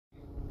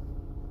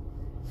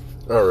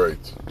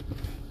Alright,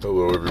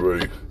 hello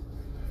everybody.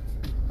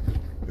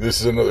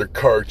 This is another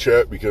car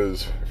chat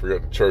because I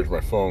forgot to charge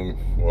my phone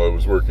while I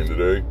was working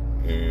today,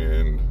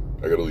 and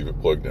I gotta leave it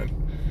plugged in.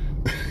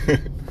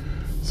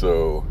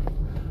 So,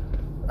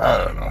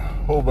 I don't know,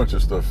 a whole bunch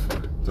of stuff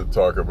to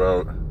talk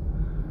about,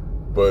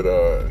 but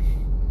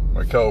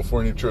my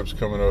California trip's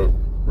coming up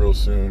real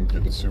soon,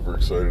 getting super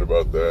excited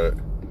about that,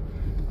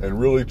 and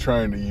really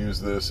trying to use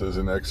this as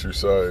an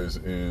exercise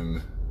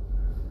in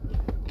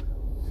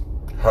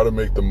how to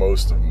make the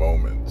most of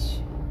moments,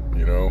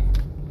 you know?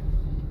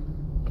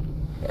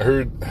 I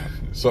heard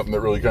something that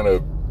really kind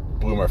of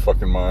blew my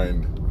fucking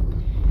mind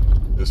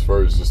as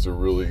far as just a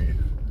really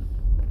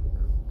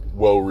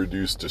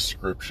well-reduced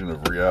description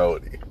of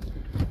reality.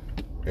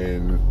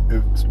 And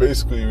it's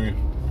basically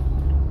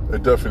a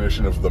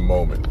definition of the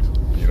moment,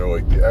 you know,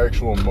 like the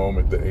actual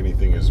moment that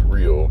anything is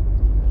real,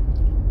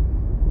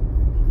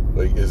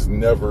 like, is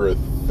never a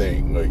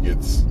thing. Like,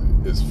 it's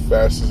as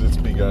fast as it's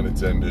begun,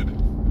 it's ended.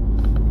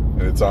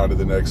 And it's on to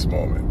the next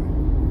moment.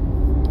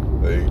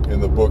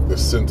 In the book, The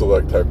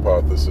Scintillect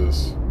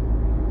Hypothesis,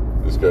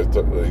 this guy,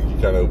 he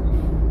kind of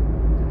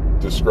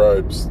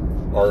describes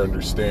our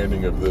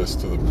understanding of this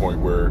to the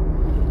point where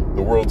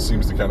the world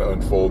seems to kind of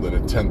unfold in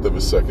 1/10 of a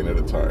second at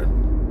a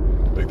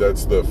time. Like,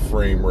 that's the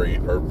frame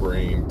rate our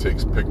brain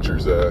takes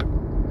pictures at,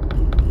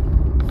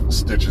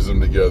 stitches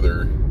them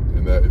together,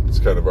 and that it's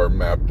kind of our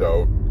mapped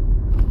out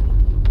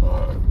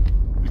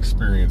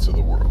experience of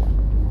the world.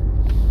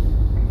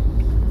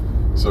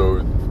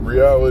 So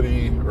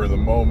reality, or the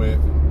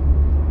moment,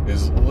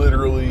 is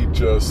literally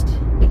just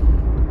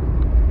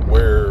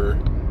where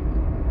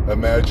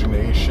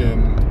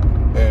imagination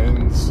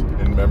ends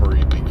and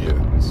memory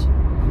begins.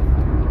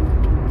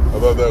 I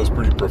thought that was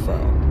pretty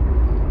profound.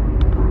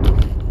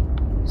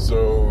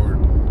 So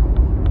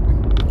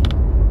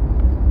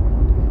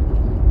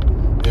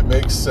it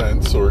makes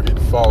sense, or it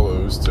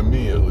follows, to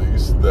me at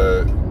least,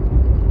 that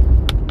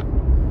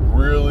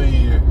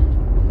really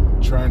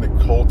trying to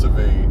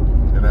cultivate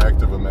an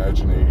active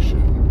imagination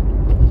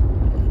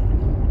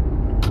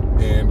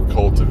and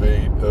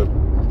cultivate a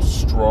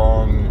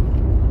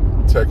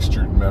strong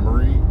textured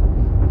memory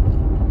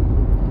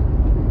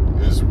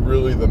is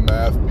really the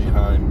math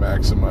behind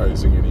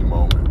maximizing any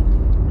moment.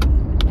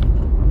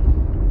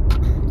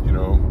 You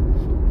know,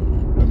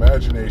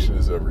 imagination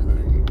is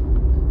everything.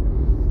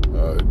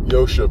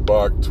 Yosha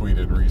Bach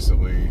tweeted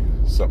recently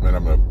something, and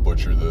I'm going to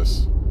butcher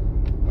this,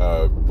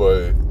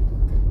 but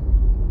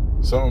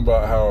something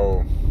about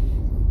how,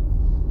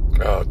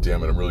 oh,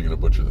 damn it, I'm really going to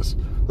butcher this.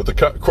 But the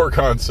core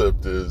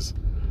concept is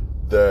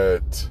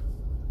that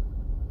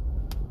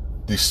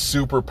the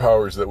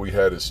superpowers that we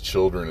had as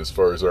children, as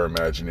far as our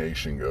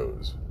imagination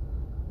goes,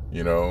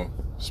 you know,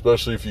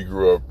 especially if you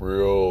grew up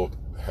real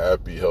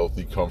happy,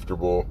 healthy,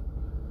 comfortable,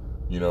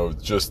 you know,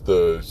 just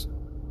the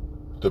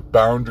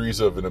boundaries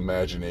of an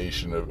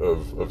imagination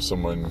of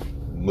someone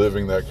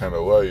living that kind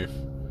of life,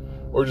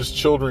 or just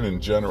children in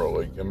general,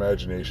 like,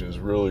 imagination is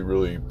really,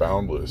 really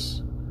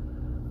boundless.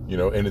 You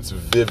know, and it's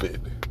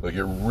vivid. Like,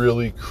 it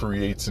really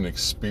creates an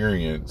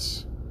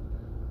experience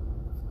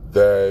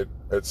that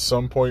at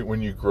some point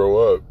when you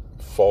grow up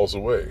falls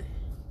away.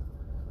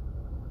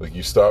 Like,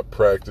 you stop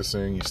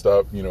practicing, you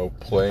stop, you know,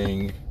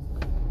 playing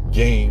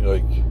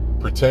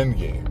pretend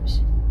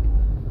games.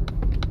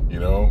 You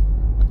know,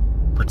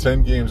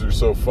 pretend games are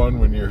so fun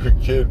when you're a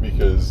kid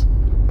because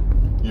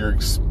you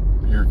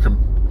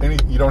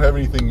don't have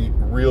anything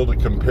real to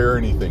compare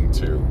anything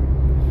to,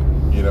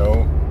 you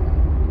know?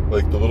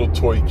 Like the little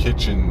toy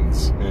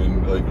kitchens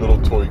and like little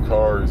toy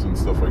cars and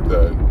stuff like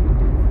that.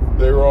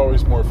 They were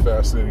always more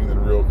fascinating than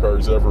real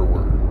cars ever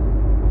were.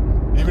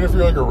 Even if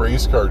you're like a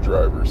race car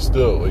driver,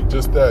 still, like,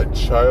 just that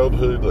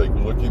childhood, like,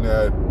 looking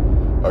at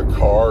a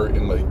car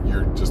and like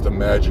your just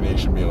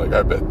imagination being like,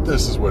 I bet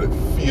this is what it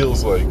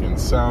feels like and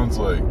sounds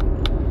like,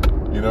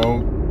 you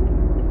know?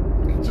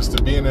 Just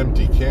to be an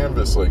empty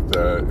canvas like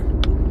that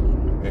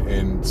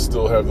and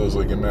still have those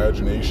like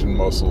imagination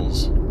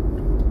muscles,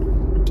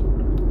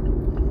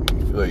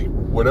 like,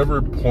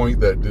 whatever point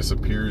that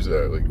disappears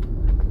at, like,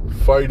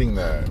 fighting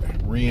that,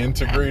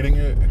 reintegrating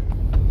it,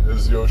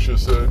 as Yosha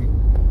said,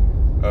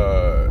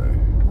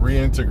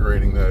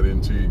 reintegrating that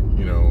into,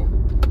 you know,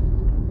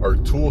 our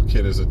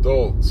toolkit as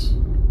adults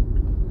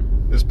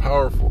is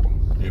powerful,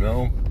 you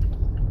know?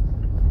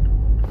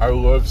 I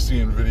love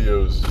seeing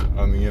videos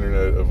on the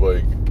internet of,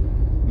 like,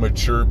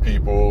 mature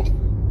people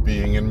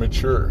being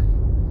immature,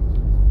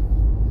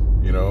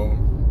 you know?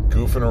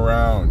 Goofing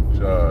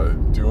around,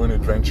 doing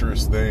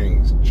adventurous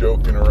things,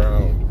 joking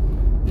around,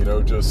 you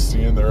know, just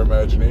seeing their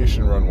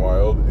imagination run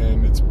wild,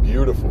 and it's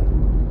beautiful,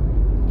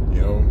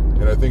 you know,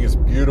 and I think it's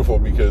beautiful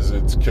because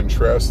it's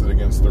contrasted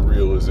against the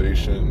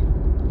realization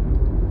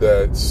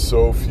that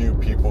so few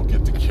people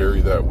get to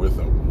carry that with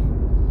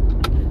them,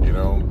 you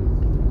know.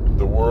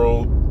 The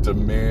world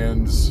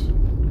demands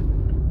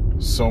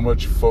so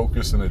much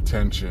focus and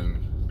attention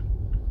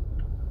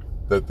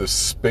that the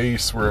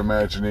space where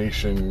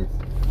imagination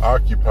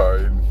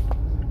occupied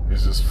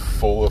is just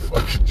full of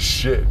fucking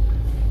shit.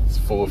 It's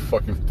full of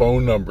fucking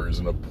phone numbers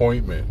and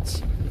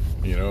appointments,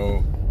 you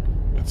know.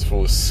 It's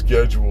full of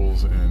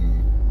schedules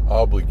and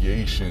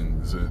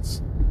obligations.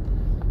 It's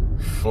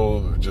full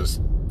of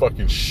just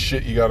fucking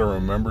shit you gotta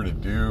remember to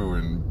do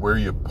and where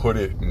you put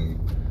it, and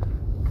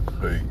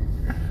like,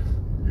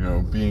 you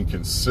know, being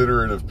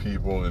considerate of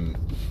people and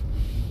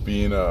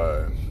being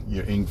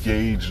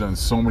engaged on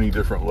so many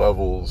different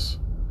levels,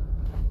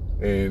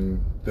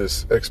 and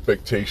this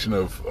expectation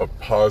of a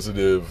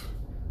positive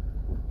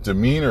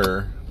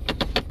demeanor,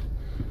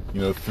 you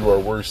know, through our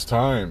worst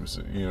times,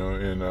 you know,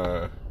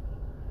 and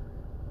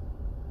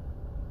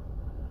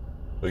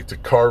like to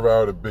carve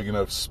out a big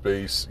enough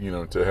space, you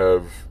know, to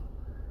have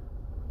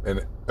an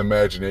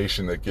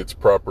imagination that gets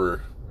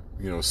proper,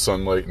 you know,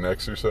 sunlight and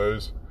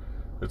exercise.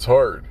 It's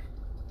hard,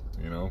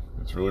 you know,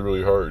 it's really,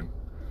 really hard.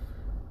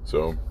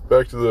 So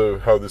back to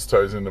how this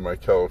ties into my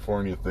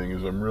California thing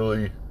is I'm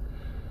really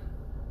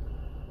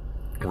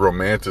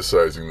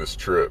romanticizing this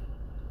trip,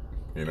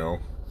 you know.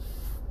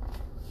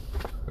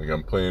 Like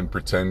I'm playing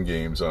pretend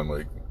games on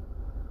like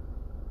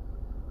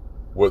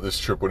what this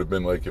trip would have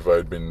been like if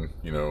I'd been,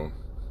 you know,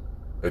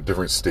 at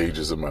different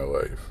stages of my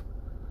life.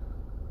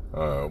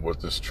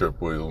 What this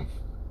trip will,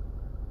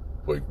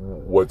 like,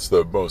 what's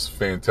the most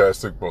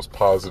fantastic, most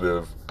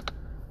positive,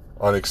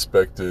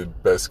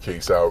 unexpected, best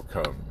case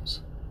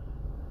outcomes,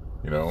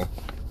 you know?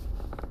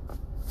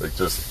 Like,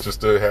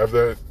 just to have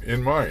that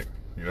in mind,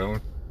 you know?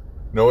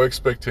 No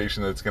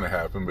expectation that it's going to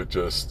happen, but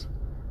just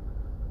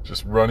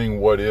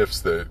running what ifs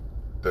that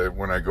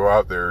when I go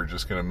out there are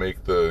just going to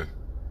make the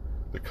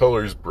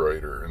colors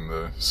brighter and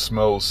the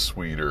smells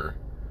sweeter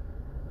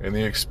and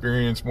the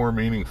experience more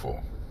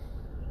meaningful,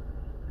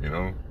 you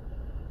know?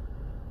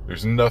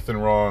 There's nothing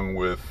wrong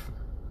with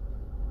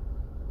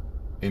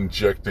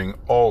injecting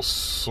all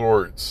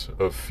sorts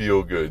of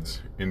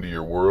feel-goods into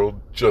your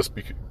world just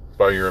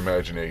by your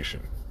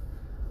imagination.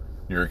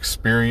 Your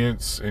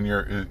experience and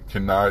it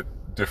cannot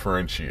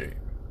differentiate.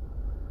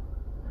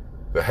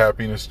 The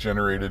happiness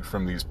generated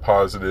from these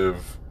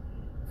positive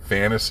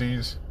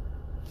fantasies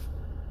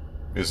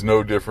is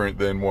no different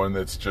than one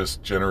that's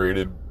just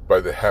generated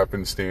by the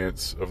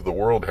happenstance of the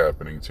world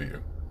happening to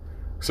you.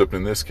 Except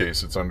in this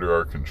case, it's under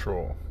our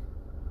control.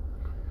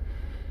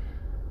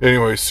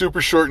 Anyway,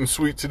 super short and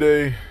sweet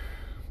today,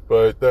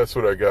 but that's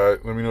what I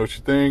got. Let me know what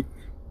you think.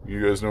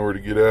 You guys know where to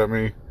get at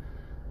me.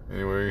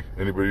 Anyway,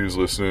 anybody who's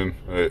listening,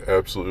 I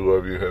absolutely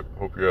love you.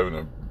 Hope you're having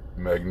a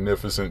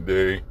magnificent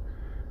day,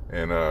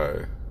 and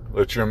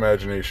let your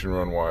imagination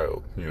run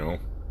wild, you know.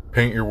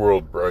 Paint your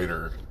world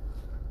brighter.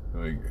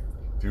 Like,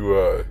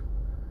 do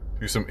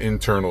some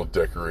internal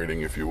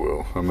decorating, if you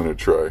will. I'm going to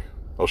try.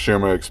 I'll share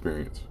my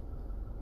experience.